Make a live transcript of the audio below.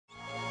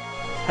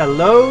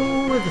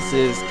Hello, this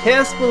is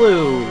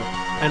Kaosubaloo,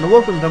 and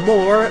welcome to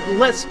more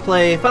Let's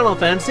Play Final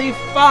Fantasy V!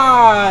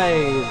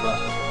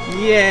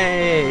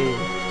 Yay!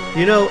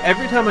 You know,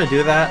 every time I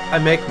do that, I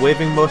make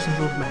waving motions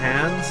with my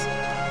hands,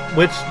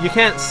 which you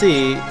can't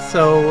see,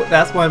 so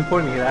that's why I'm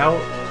pointing it out.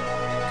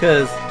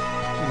 Cause,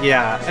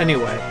 yeah,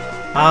 anyway.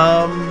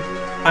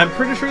 I'm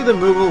pretty sure the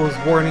Moogle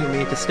was warning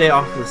me to stay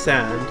off the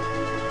sand.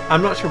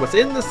 I'm not sure what's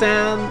in the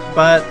sand,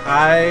 but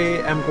I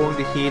am going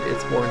to heed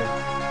its warning.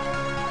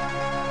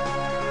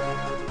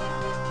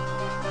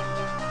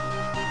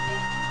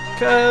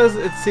 Because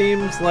it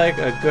seems like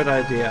a good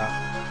idea.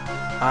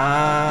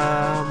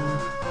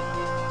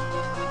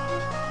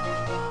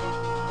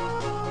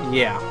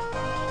 Yeah.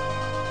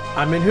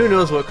 I mean, who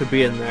knows what could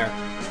be in there?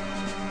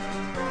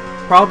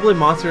 Probably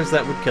monsters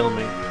that would kill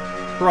me.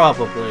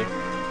 Probably.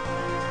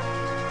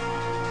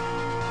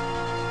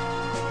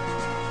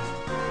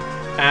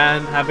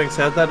 And having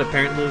said that,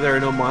 apparently there are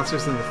no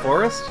monsters in the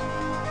forest?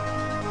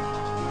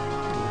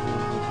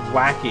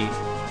 Wacky.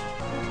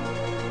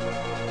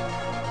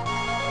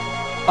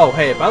 Oh,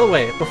 hey, by the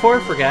way, before I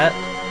forget...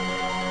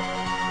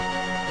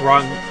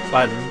 Wrong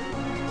button.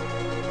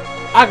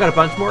 I got a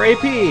bunch more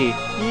AP!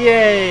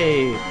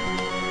 Yay!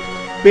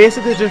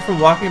 Basically just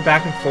from walking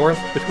back and forth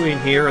between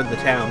here and the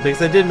town,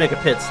 because I did make a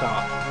pit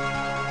stop.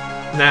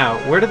 Now,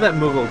 where did that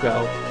Moogle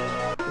go?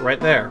 Right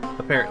there,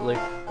 apparently.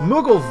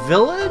 Moogle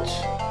Village?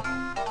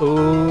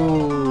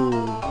 Ooh.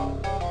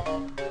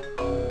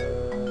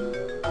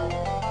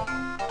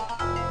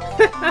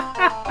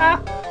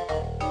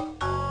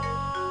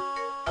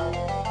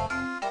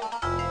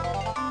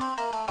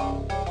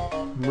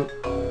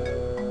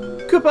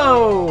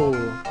 Kupo!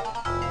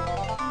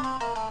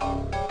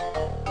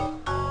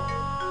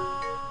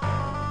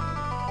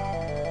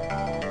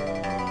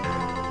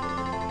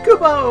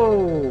 Kupo!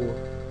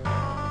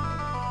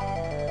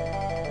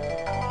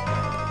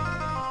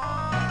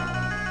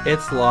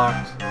 It's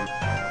locked.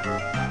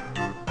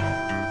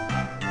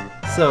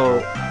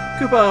 So,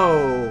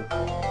 Kupo!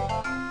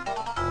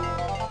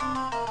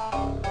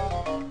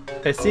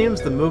 It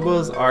seems the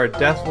Moogles are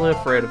deathly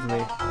afraid of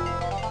me.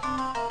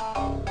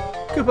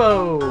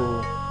 Kupo!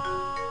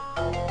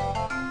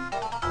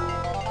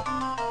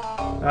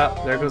 Ah,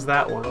 there goes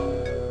that one.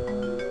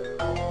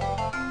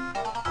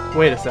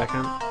 Wait a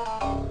second.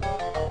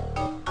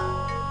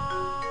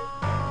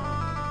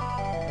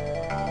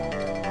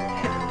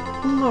 Hey,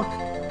 look!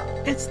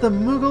 It's the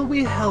Moogle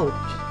we helped!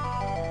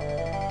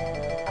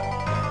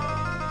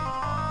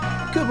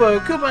 Kupo!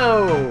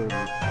 Kupo!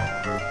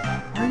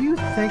 Are you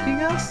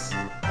thanking us?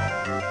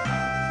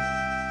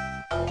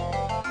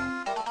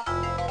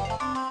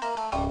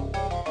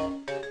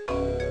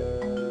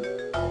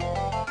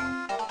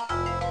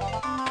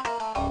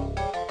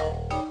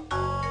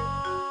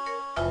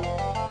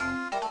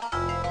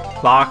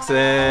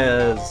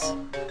 Boxes!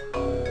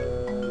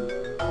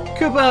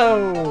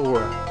 Kupo!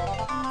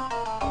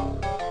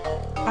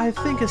 I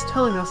think it's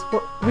telling us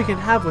what we can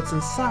have what's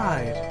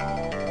inside.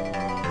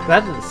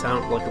 That didn't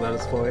sound like that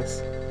his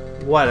voice.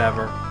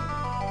 Whatever.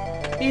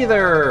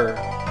 Either!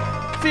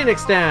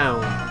 Phoenix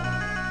down!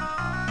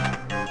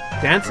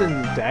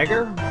 Dancing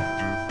dagger?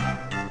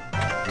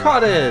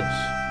 Cottage!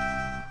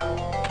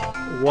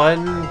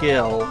 1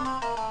 gil.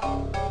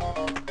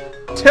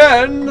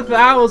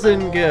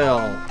 10,000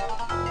 gil!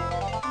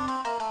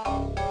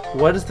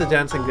 What is the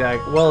dancing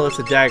dagger? Well, it's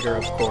a dagger,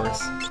 of course.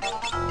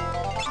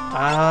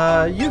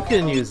 You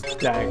can use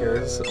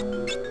daggers.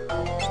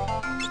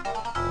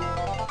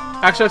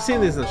 Actually, I've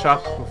seen these in the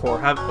shops before.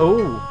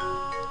 Oh!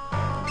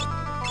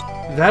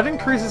 That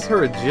increases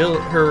her agility.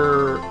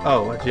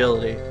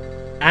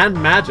 And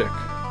magic.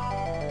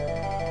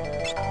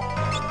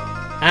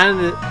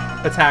 And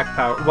attack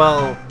power.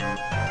 Well,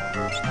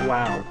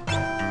 wow.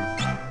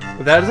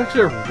 That is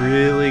actually a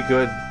really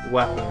good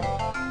weapon.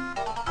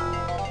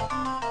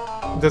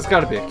 There's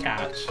gotta be a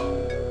catch.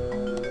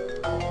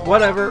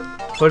 Whatever.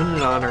 Putting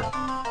it on her.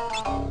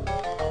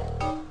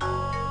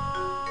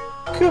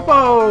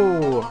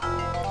 Kupo!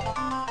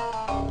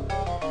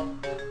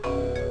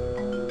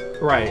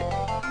 Right.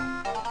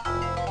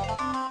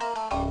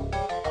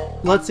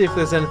 Let's see if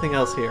there's anything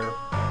else here.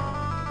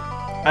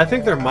 I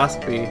think there must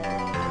be.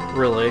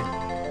 Really.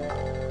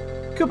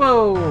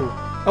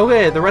 Kupo!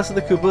 Okay, the rest of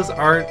the Koopas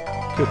aren't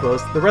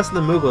Koopos. The rest of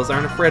the Moogles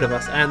aren't afraid of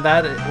us, and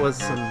that was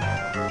some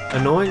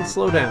annoying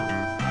slowdown.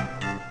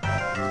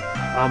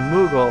 A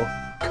Moogle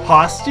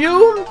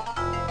costume?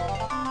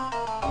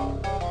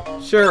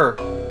 Sure.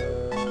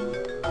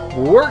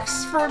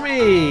 Works for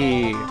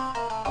me!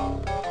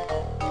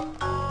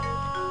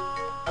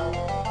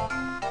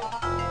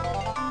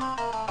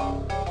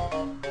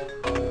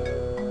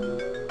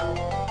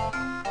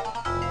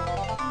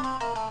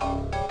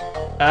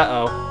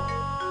 Uh-oh.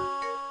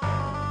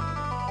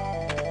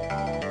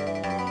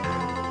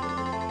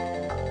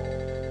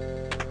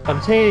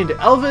 Obtained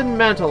Elven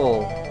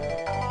Mantle!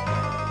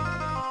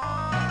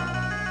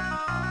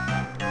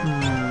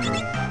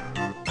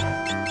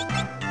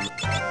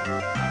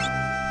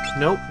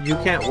 Nope, you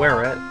can't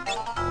wear it.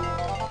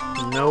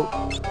 Nope.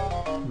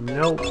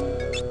 Nope.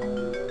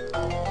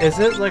 Is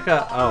it like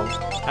a... Oh,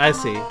 I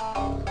see.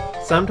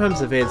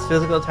 Sometimes evades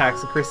physical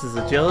attacks, increases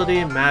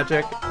agility,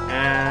 magic,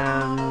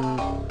 and...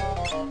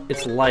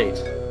 it's light.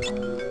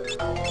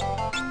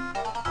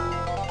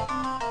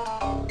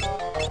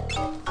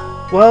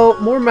 Well,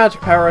 more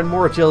magic power and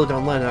more agility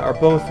on Lena are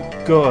both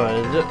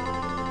good.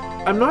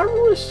 I'm not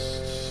really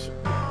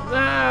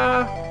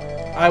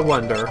I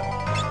wonder.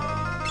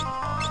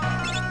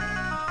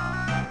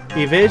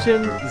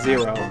 Evasion,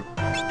 0.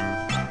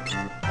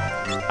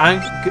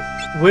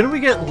 When we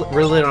get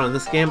really late on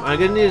this game, I'm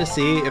gonna need to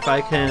see if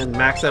I can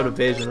max out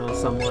evasion on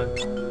someone.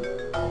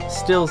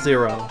 Still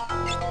 0.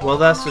 Well,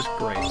 that's just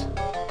great.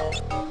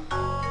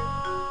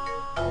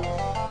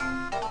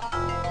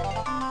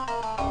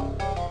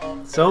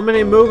 So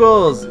many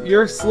Moogles!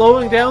 You're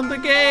slowing down the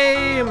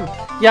game!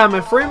 Yeah,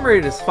 my frame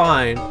rate is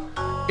fine.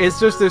 It's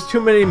just there's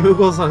too many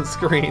Moogles on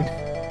screen.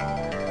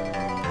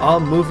 All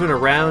moving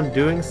around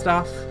doing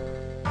stuff.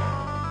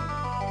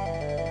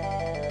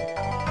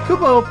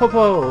 Kupo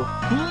Popo!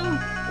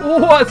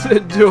 What's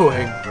it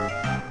doing?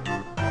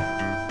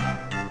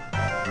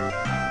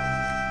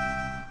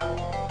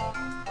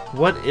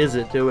 What is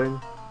it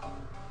doing?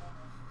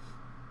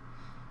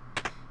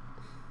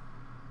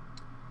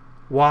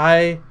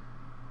 Why?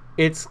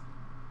 It's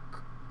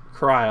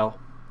Kryl.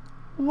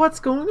 What's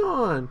going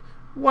on?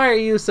 Why are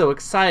you so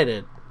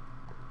excited?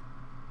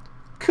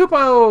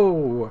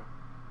 Kupo!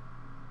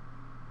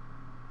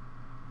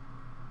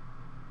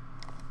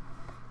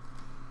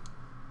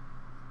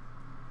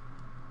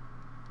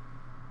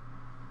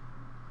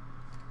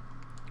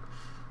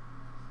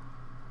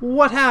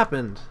 What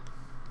happened?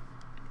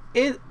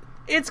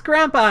 It's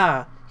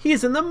Grandpa!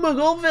 He's in the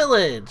Moogle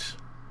Village!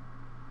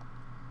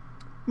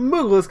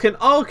 Moogles can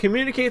all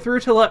communicate through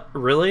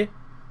Really?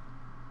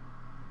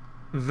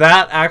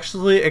 That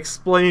actually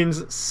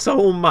explains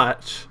so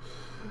much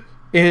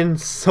in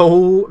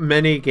so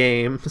many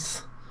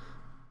games.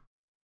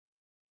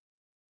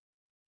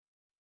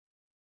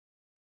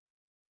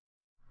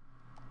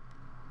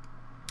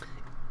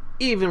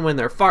 Even when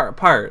they're far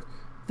apart,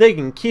 they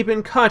can keep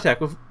in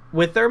contact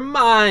with their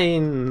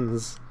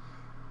minds.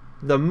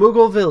 The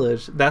Moogle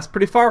Village, that's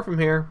pretty far from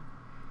here.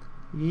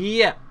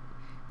 Yep.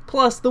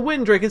 Plus, the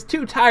Windrake is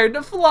too tired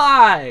to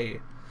fly.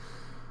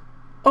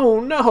 Oh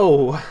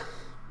no.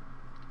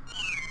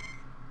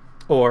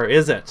 Or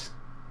is it?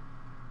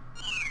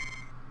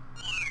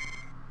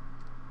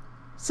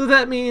 So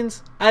that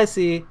means, I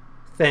see,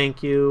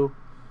 thank you.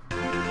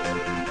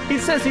 He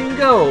says he can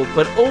go,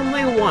 but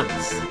only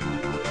once.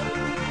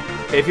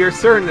 If you're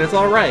certain it's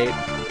alright.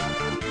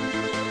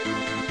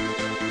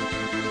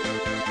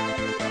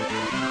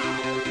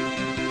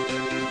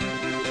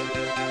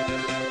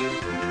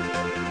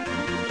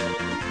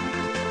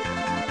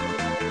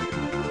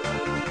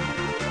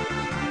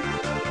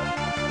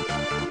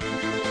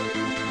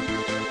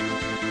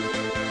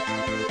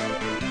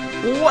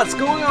 What's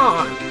going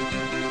on?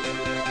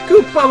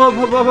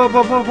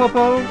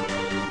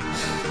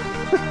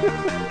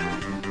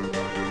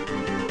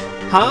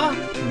 Huh?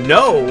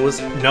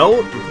 Nose?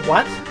 No?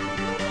 What?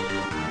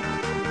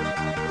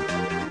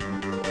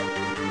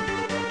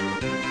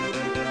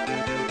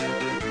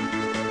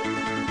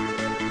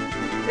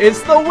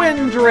 It's the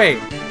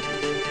Windrake!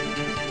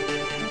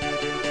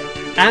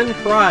 And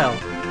Kryl.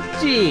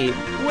 Gee,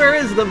 where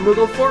is the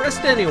Moogle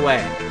Forest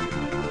anyway?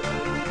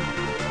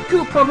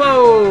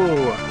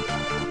 Goopabo!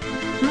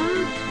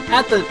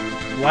 At the...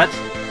 What?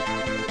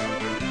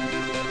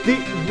 The...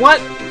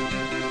 What?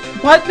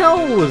 What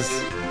nose?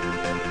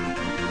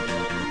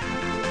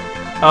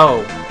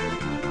 Oh.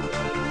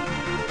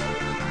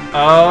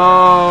 Oh.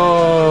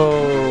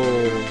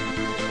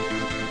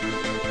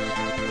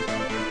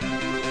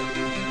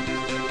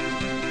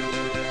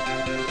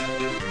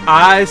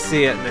 I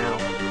see it now.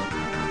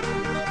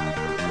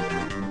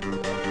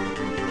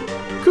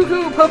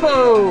 Cuckoo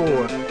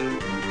Popo!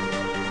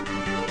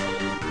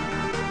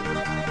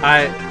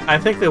 I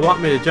think they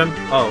want me to jump...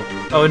 Oh.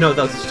 Oh no,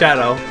 that was a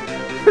shadow.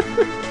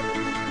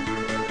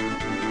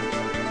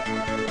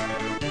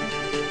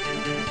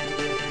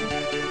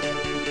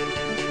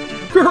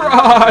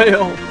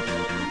 Kryl!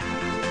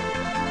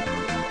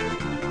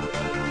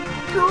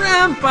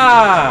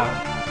 Grandpa!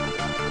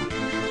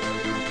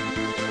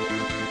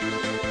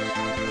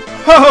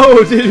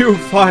 How did you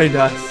find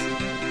us?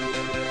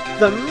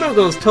 The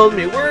Moogles told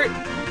me where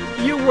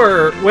you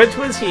were, which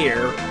was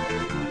here.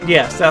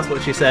 Yes, that's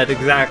what she said,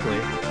 exactly.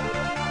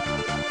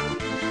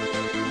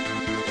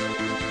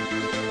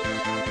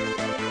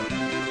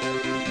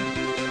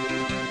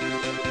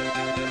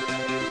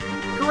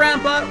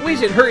 Grandpa, we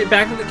should hurry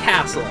back to the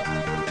castle.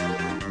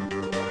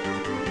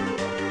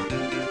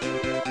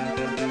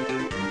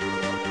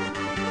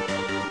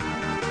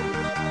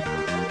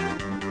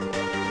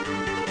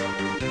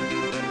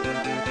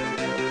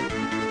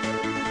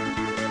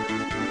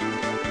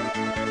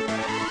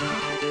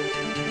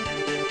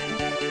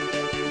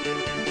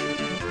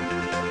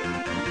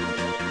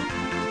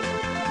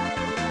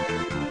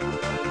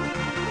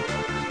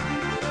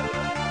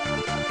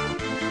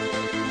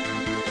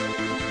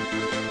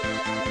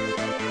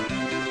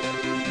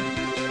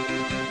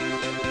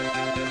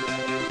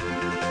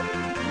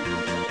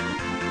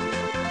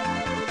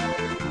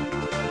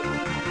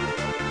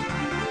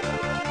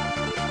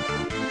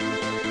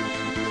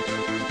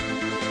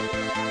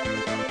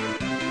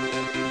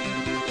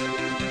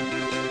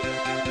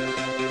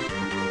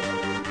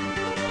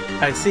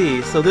 I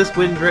see, so this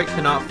wind drake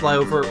cannot fly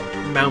over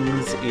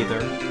mountains either.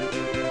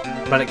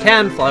 But it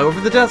can fly over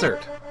the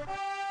desert.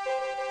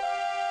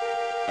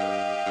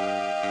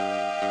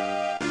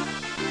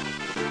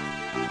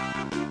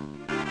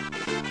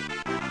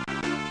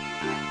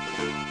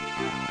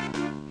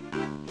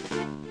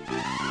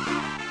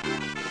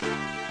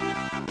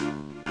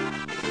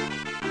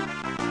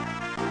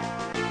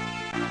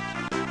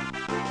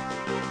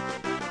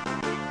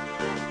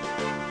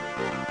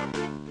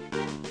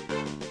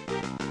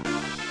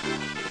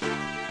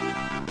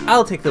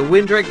 I'll take the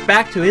Windrake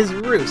back to his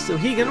roost so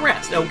he can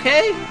rest,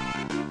 okay?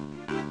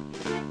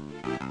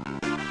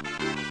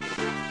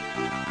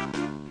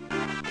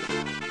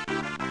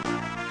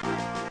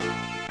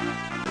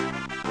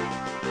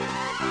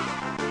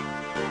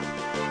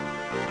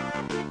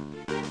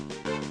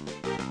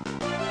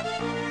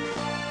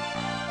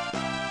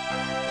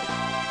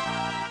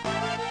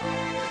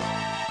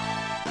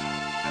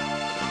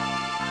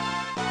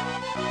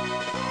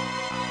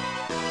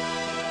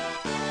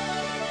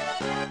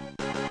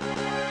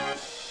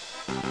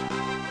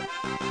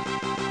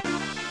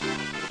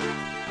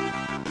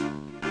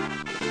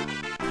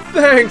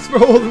 Thanks for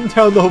holding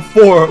down the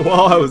fort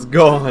while I was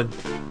gone.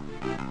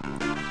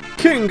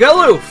 King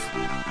Galuf!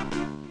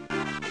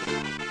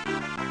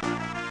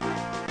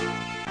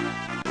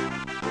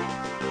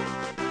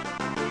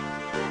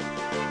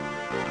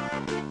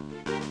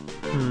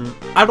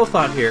 Idle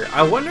thought here.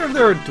 I wonder if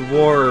there are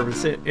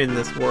dwarves in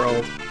this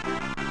world.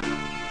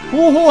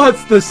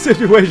 What's the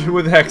situation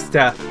with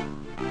Hexdeath?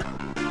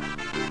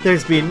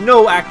 There's been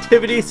no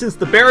activity since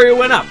the barrier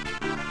went up.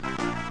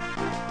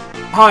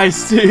 I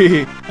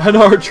see, and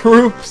our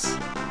troops?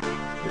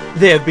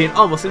 They have been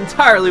almost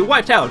entirely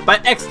wiped out by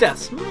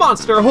Hexdeath's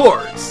monster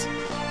hordes.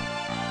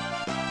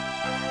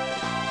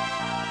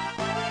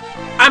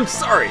 I'm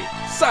sorry,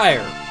 sire.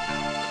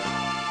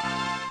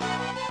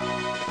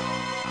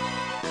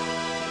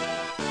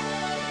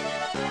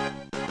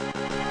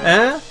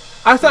 Eh?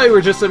 I thought you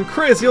were just some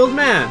crazy old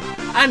man.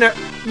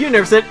 You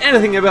never said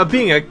anything about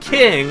being a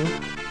king.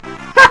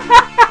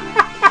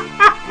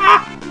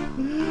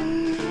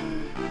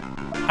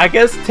 I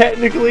guess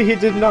technically he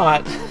did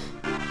not.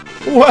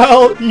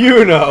 Well,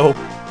 you know.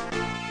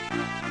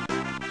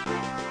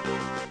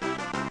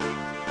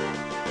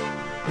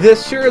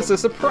 This sure is a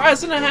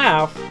surprise and a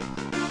half.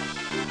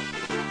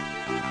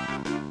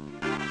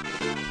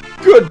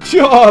 Good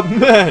job,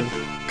 men!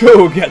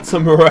 Go get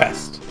some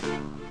rest.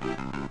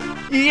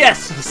 Yes,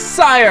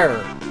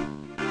 sire!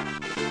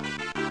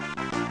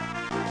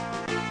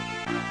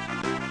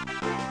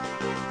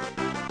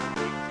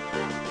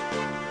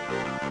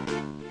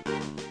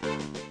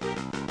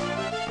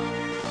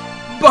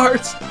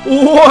 Bart,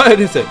 what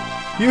is it?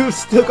 You've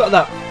still got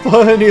that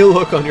funny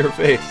look on your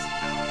face.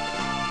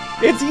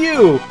 It's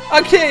you,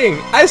 a king.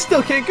 I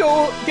still can't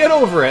get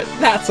over it,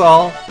 that's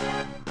all.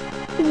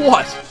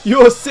 What?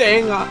 You're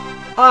saying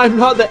I'm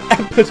not the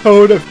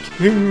epitome of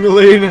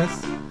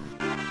kingliness?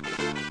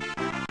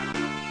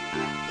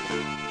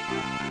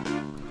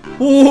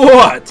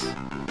 What?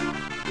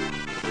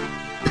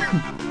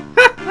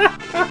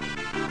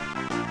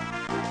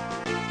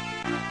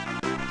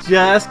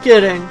 Just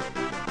kidding.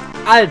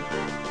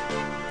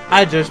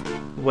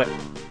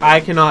 I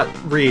cannot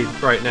read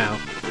right now.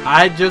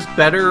 I just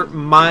better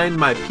mind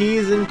my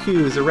P's and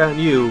Q's around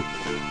you,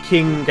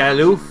 King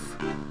Galuf.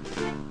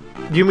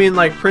 You mean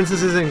like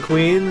princesses and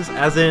queens?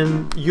 As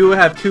in, you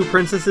have two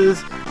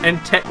princesses,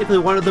 and technically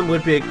one of them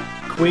would be a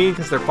queen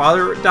because their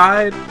father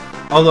died?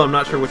 Although I'm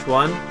not sure which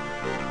one.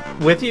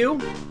 With you?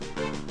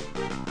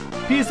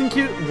 P's and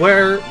Q's?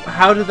 Where?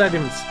 How did that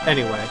even...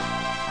 Anyway.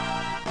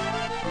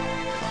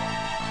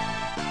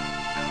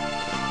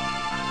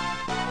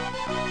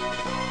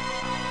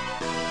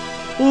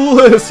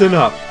 Listen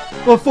up!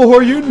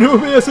 Before you knew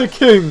me as a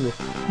king,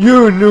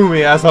 you knew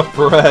me as a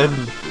friend.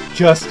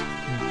 Just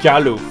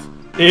Galuf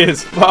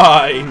is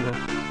fine.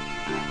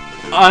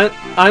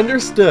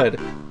 Understood.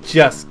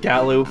 Just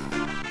Galuf.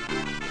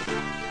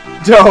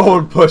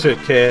 Don't push it,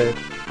 kid.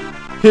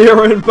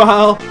 Here in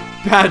Bal,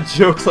 bad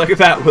jokes like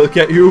that will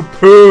get you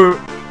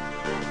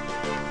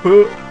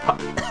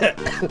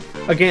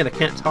Again, I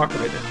can't talk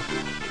right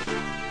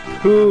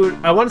now.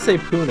 I want to say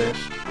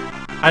punished.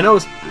 I know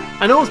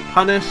it's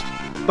punished.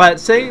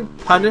 But saying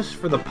punish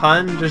for the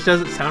pun just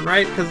doesn't sound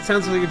right, because it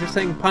sounds like you're just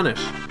saying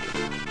punish.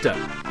 Duh.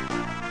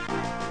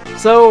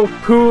 So,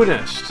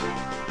 punished.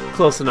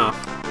 Close enough.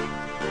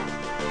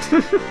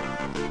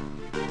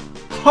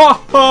 Ha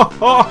ha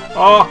ha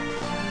ha!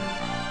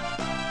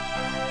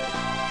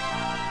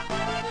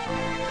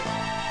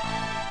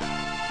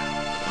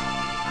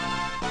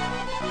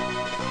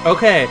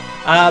 Okay,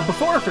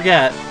 before I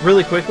forget,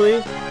 really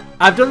quickly,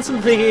 I've done some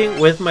thinking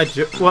with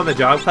what my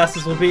job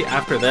classes will be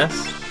after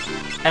this.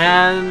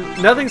 And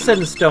nothing's set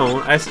in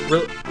stone,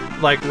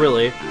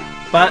 really.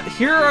 But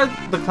here are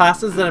the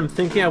classes that I'm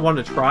thinking I want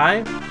to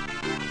try.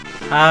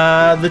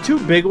 The two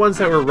big ones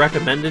that were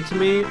recommended to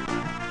me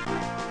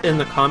in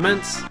the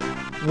comments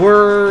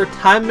were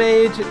Time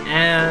Mage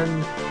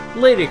and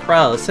Lady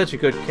Krell is such a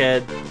good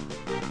kid.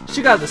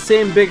 She got the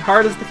same big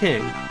heart as the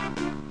king.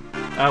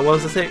 what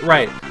was I saying?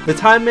 Right, the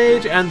Time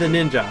Mage and the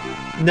Ninja.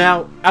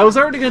 Now, I was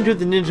already going to do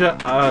the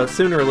Ninja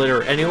sooner or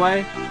later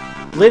anyway.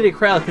 Lady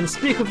Krell can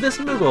speak with this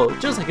Moogle,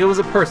 just like it was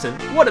a person.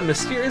 What a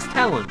mysterious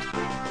talent.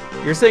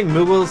 You're saying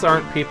Moogles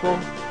aren't people?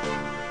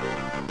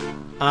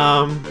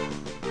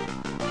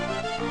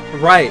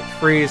 Right,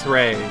 freeze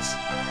rays.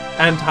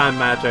 And time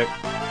magic.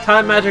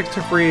 Time magic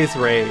to freeze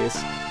rays.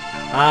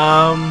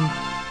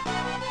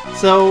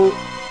 So,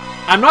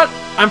 I'm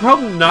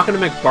probably not going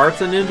to make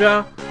Bart's a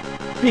ninja,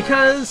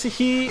 because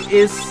he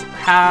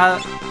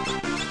has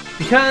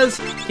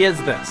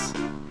this.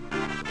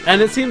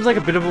 And it seems like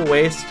a bit of a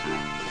waste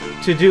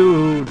to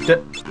do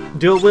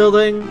dual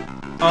wielding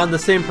on the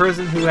same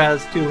person who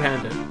has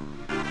two-handed.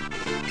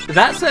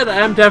 That said, I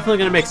am definitely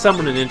going to make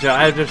someone a ninja,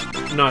 I'm just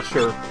not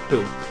sure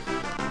who.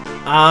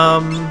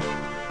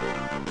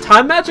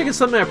 Time magic is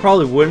something I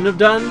probably wouldn't have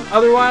done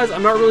otherwise.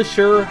 I'm not really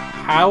sure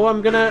who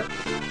I'm gonna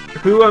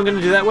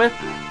do that with.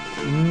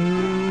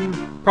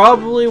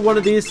 Probably one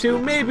of these two,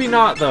 maybe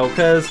not though,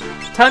 because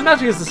time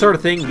magic is the sort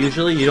of thing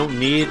usually you don't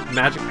need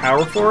magic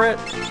power for it.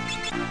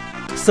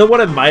 So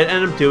what I might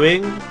end up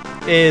doing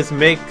is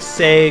make,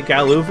 say,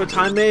 Galuf a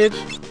time mage,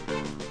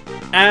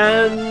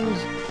 and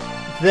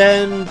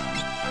then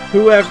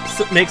whoever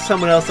makes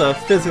someone else a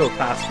physical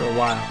class for a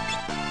while.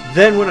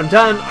 Then when I'm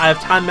done, I have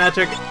time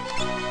magic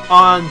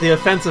on the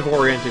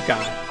offensive-oriented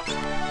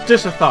guy.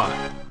 Just a thought.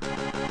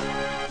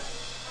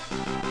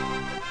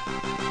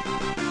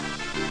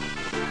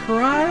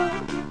 Cryo?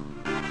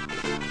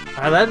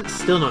 That's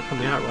still not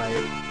coming out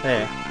right.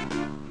 There.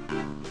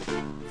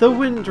 The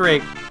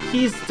Windrake.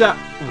 He's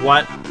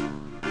what?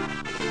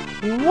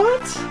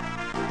 What?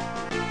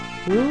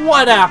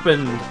 What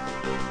happened?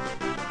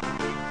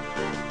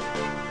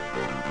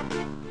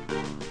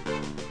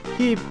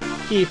 He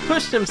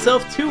pushed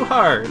himself too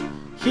hard.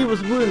 He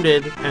was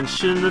wounded and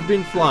shouldn't have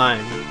been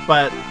flying,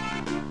 but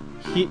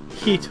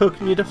he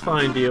took me to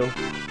find you.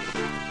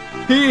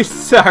 He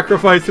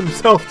sacrificed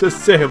himself to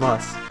save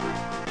us.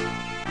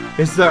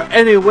 Is there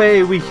any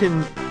way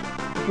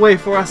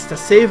for us to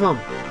save him?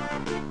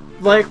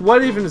 Like,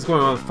 what even is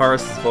going on with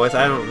Forrest's voice?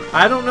 I don't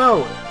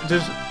know.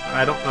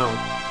 I don't know.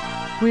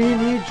 We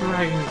need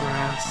dragon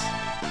grass.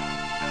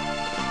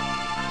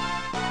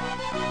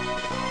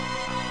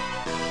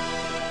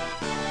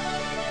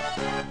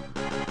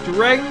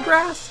 Dragon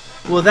grass?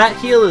 Will that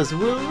heal his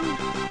wound?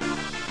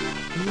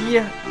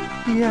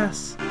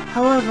 Yes.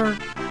 However,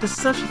 does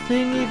such a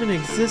thing even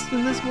exist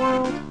in this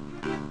world?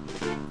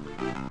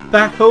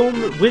 Back home,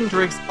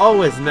 windrakes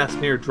always nest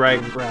near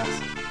dragon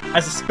grass. I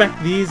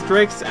suspect these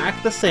drakes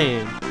act the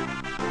same.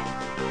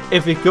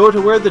 If we go to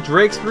where the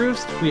drakes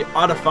roost, we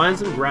ought to find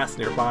some grass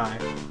nearby.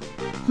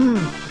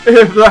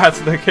 If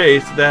that's the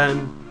case,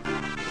 then...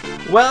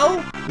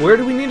 Well, where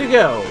do we need to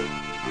go?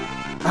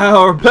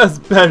 Our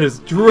best bet is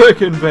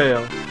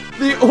Drakenvale,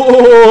 the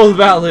old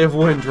Valley of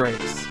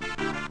Windrakes.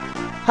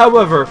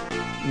 However,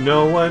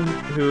 no one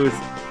who's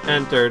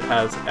entered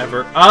has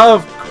ever...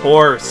 Of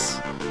course!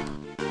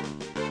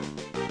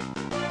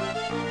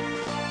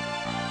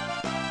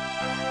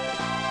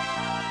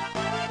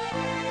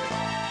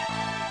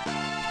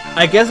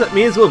 I guess it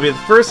means we'll be the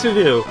first to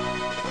do.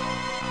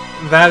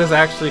 That is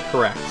actually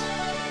correct.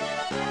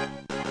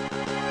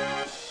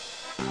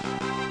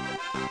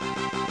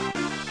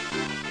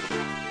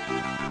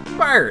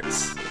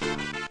 Pirates!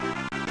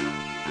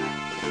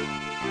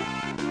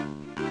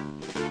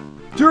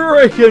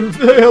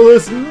 Drakenvale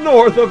is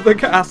north of the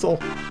castle.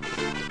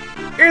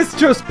 It's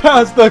just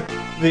past the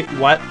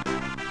what?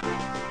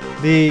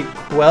 The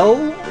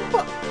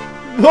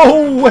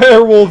the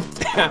werewolf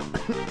town.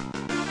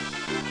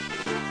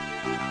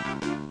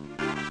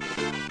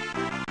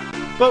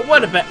 But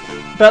what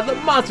about the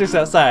monsters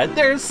outside?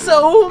 There's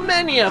so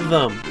many of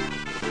them!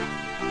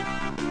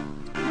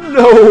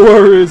 No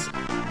worries!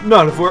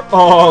 Not if we're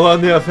all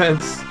on the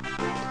offense.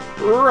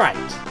 Right.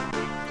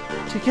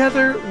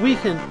 Together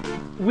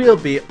we'll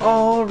be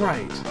all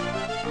right.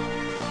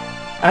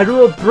 And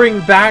we'll bring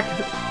back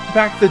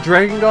the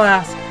dragon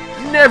glass.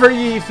 Never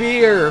ye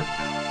fear!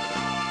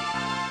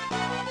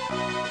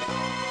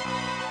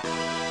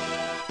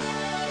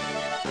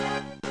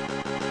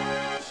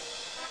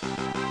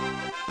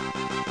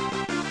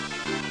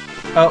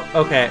 Oh,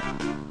 okay.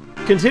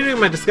 Continuing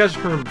my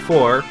discussion from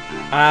before,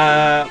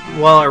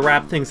 while I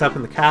wrap things up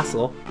in the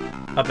castle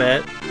a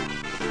bit.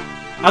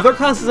 Other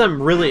classes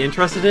I'm really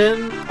interested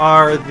in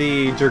are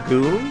the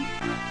Dragoon.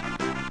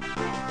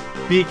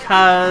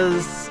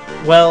 Because,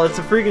 well, it's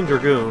a freaking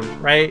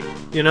Dragoon, right?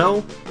 You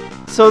know?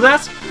 So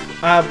that's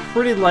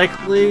pretty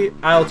likely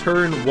I'll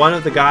turn one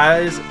of the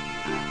guys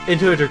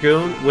into a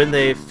Dragoon when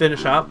they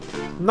finish up.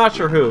 I'm not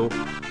sure who.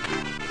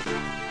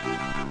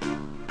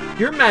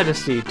 Your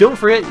Majesty, don't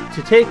forget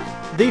to take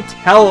the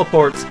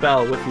teleport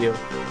spell with you.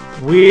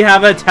 We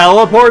have a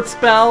teleport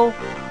spell?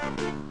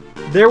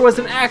 There was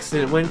an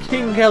accident when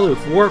King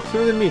Galuf warped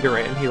through the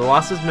meteorite and he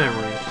lost his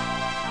memory.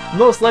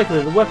 Most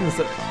likely the weapons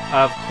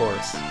of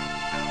course.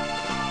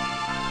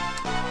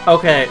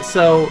 Okay,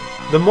 so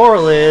the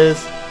moral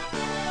is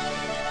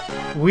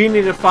we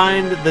need to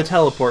find the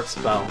teleport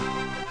spell.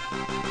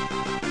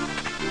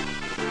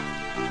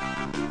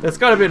 There's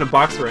gotta be in a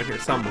box around here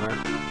somewhere.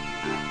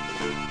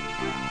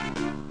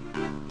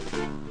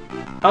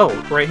 Oh,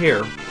 right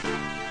here.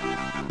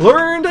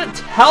 Learned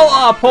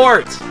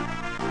teleport!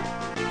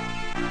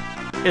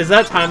 Is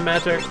that time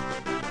magic?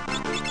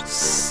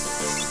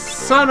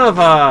 Son of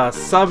a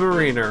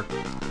submariner.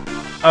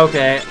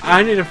 Okay,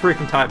 I need a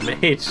freaking time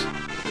mage.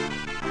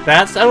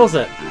 That settles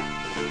it.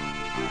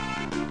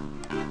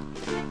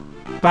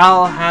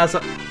 Bal has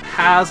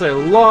a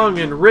long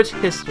and rich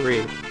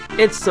history.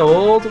 It's so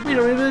old, we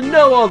don't even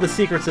know all the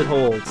secrets it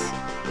holds.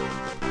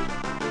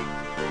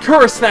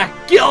 Curse that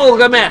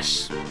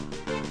Gilgamesh!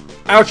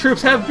 Our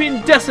troops have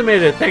been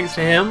decimated thanks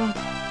to him.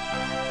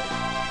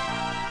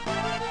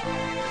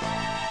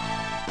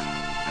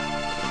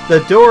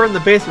 The door in the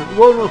basement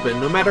won't open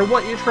no matter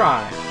what you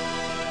try.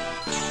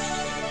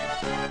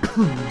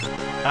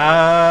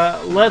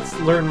 Let's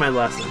learn my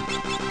lesson.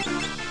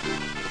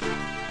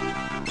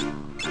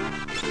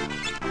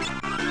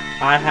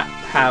 I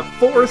have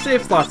 4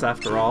 save slots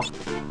after all.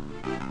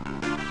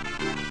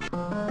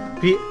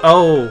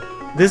 Oh,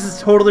 this is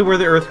totally where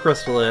the Earth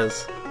Crystal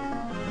is.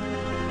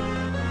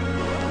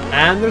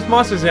 And there's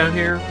monsters down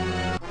here.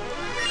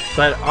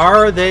 But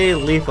are they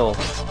lethal?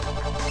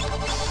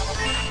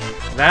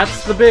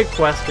 That's the big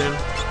question.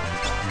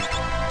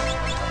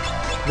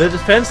 The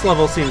defense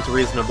level seems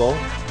reasonable.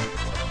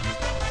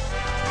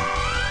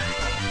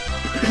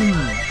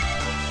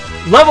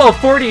 Level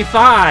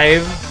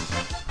 45?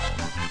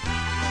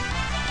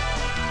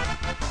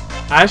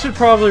 I should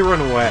probably run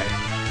away.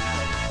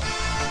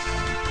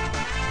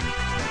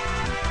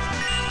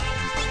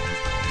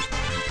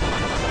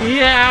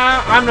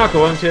 Yeah, I'm not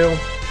going to.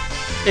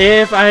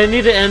 If I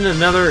need to end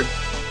another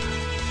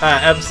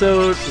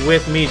episode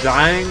with me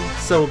dying,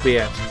 so be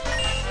it.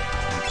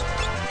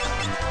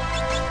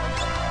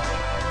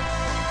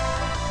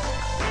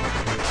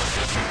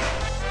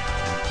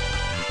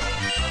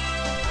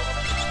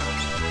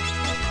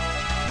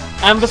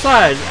 And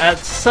besides, at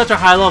such a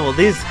high level,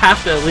 these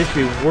have to at least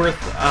be worth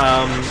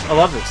a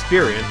lot of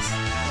experience.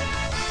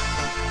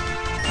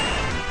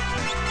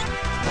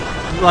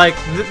 Like,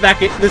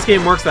 this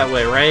game works that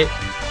way, right?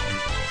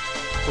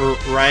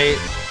 Right?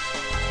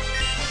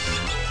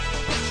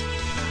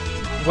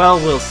 Well,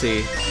 we'll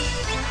see.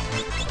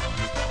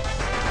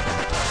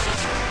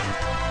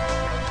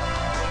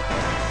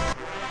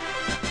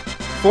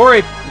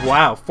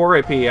 Wow, 4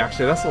 AP,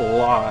 actually, that's a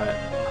lot.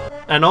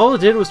 And all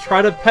it did was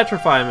try to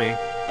petrify me.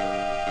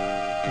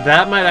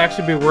 That might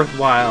actually be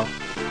worthwhile.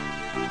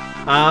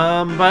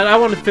 But I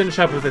want to finish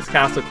up with this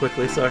castle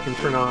quickly so I can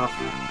turn off.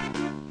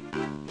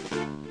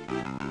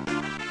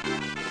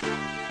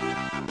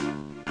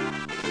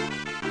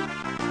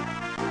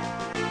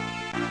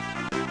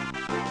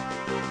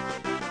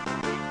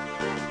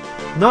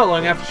 Not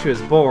long after she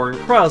was born,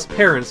 Krell's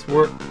parents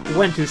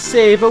went to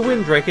save a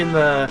winddrake in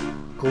the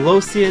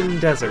Glosian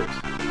Desert.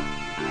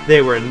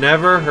 They were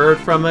never heard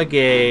from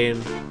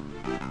again.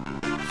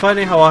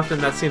 Funny how often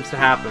that seems to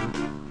happen.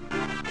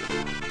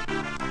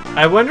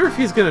 I wonder if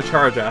he's gonna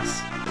charge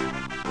us.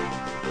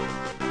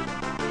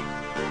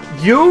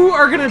 You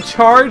are gonna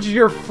charge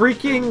your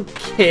freaking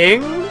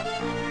king?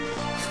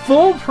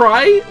 Full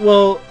price?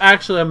 Well,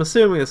 actually, I'm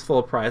assuming it's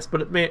full price,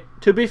 but it may,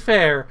 to be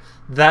fair,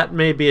 that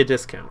may be a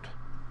discount.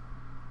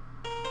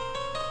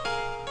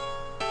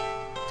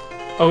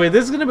 Okay,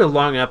 this is going to be a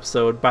long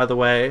episode, by the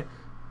way.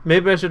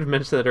 Maybe I should have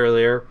mentioned that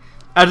earlier.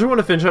 I just want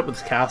to finish up with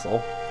this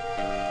castle.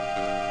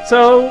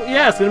 So,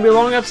 yeah, it's going to be a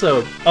long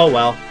episode. Oh,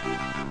 well.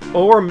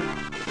 Or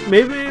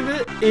maybe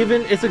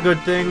even it's a good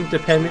thing,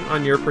 depending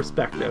on your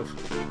perspective.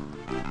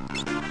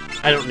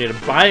 I don't need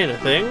to buy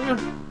anything.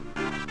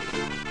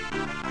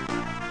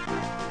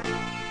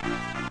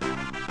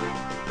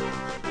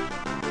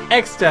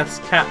 X-Death's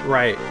Cat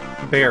Right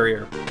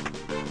Barrier.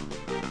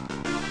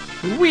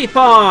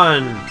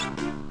 Weepon!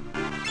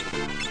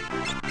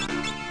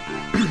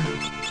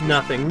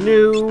 Nothing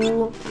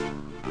new.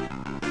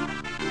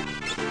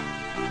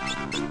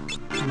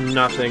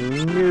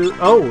 Nothing new.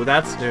 Oh,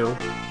 that's new.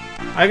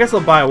 I guess I'll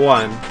buy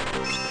one.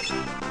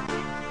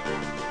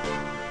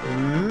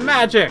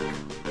 Magic!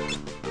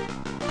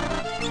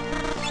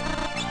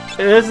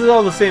 This is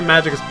all the same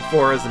magic as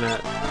before, isn't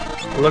it?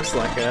 Looks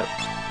like it.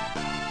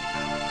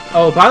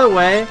 Oh, by the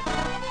way,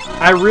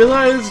 I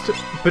realized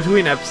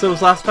between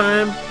episodes last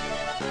time,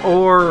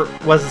 or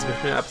was this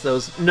between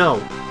episodes?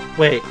 No.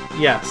 Wait,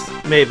 yes,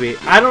 maybe.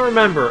 I don't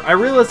remember. I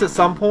realized at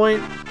some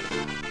point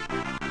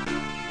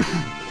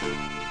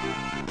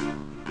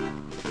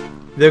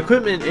the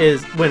equipment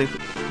is when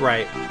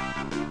right.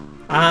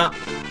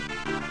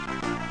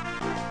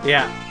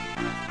 Yeah.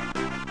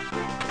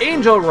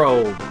 Angel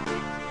robe.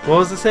 What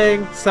was it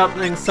saying?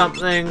 Something,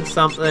 something,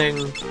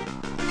 something.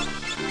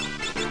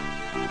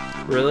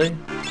 Really?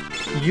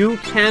 You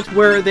can't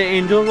wear the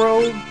angel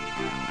robe?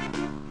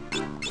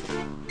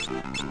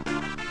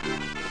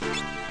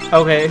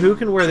 Okay, who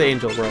can wear the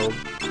angel robe?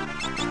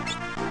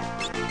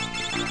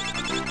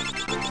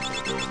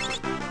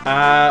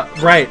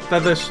 Right.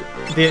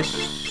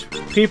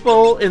 The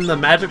people in the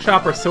magic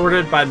shop are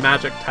sorted by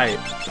magic type.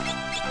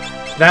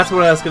 That's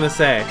what I was gonna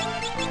say.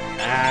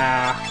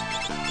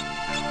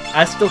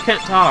 I still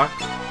can't talk.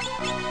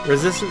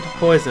 Resistant to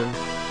poison.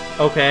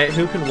 Okay,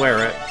 who can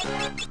wear it?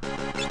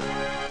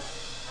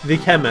 The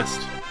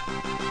chemist.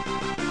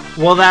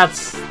 Well,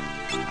 that's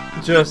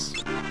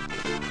just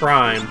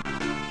prime.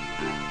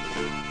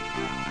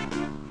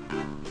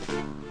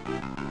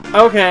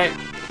 Okay.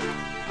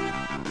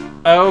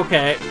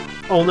 Okay.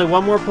 Only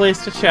one more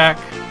place to check.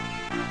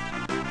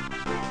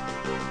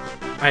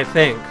 I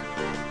think.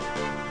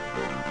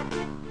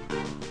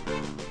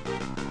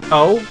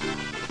 Oh?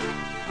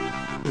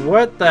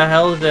 What the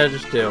hell did I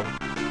just do?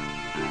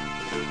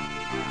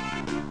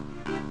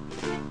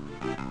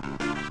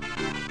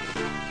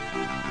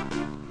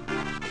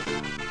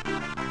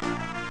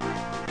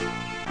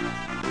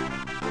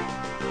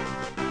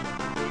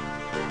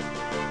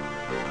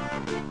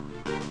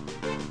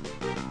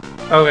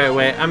 Okay,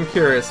 wait, I'm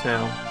curious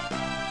now.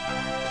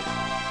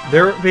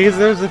 Because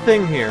there's a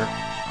thing here.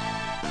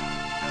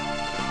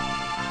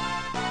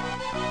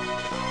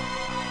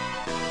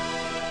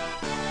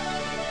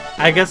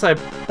 I guess I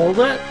pulled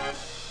it?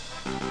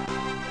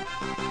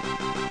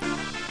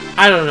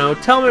 I don't know,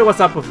 tell me what's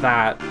up with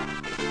that.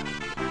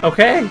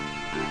 Okay?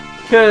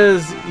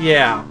 Cause,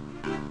 yeah.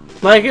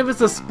 Like, if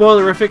it's a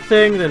spoilerific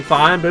thing, then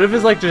fine, but if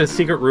it's like just a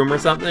secret room or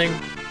something,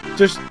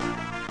 just...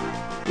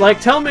 like,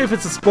 tell me if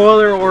it's a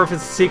spoiler or if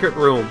it's a secret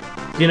room,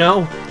 you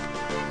know?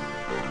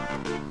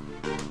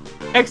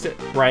 Exit,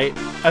 right?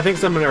 I think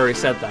someone already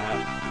said that.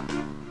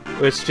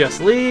 Which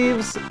just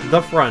leaves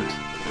the front.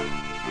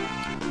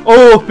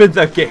 Open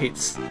the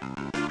gates!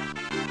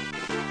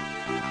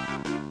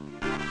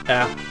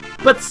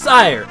 But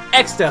sire,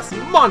 Exodus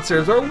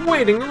monsters are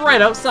waiting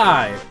right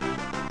outside!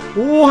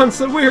 Once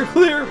that we are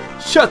clear,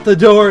 shut the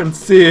door and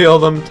seal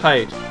them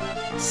tight.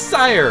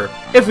 Sire,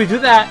 if we do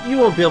that, you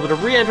won't be able to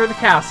re-enter the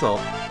castle.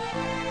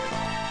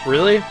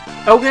 Really?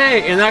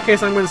 Okay, in that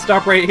case I'm going to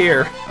stop right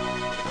here.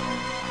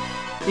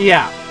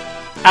 Yeah,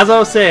 as I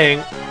was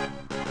saying,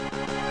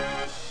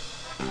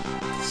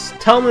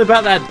 tell me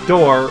about that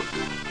door,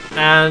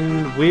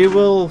 and we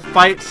will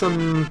fight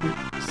some...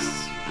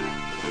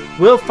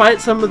 we'll fight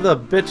some of the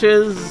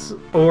bitches,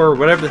 or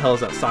whatever the hell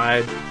is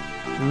outside,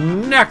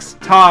 next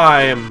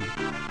time!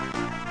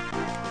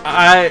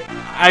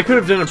 I could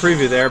have done a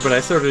preview there, but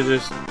I sort of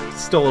just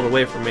stole it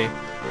away from me.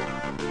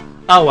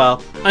 Oh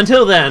well.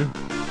 Until then,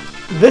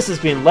 this has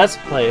been Let's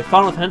Play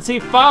Final Fantasy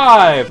V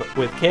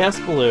with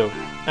Kaosubaloo,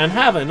 and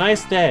have a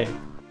nice day.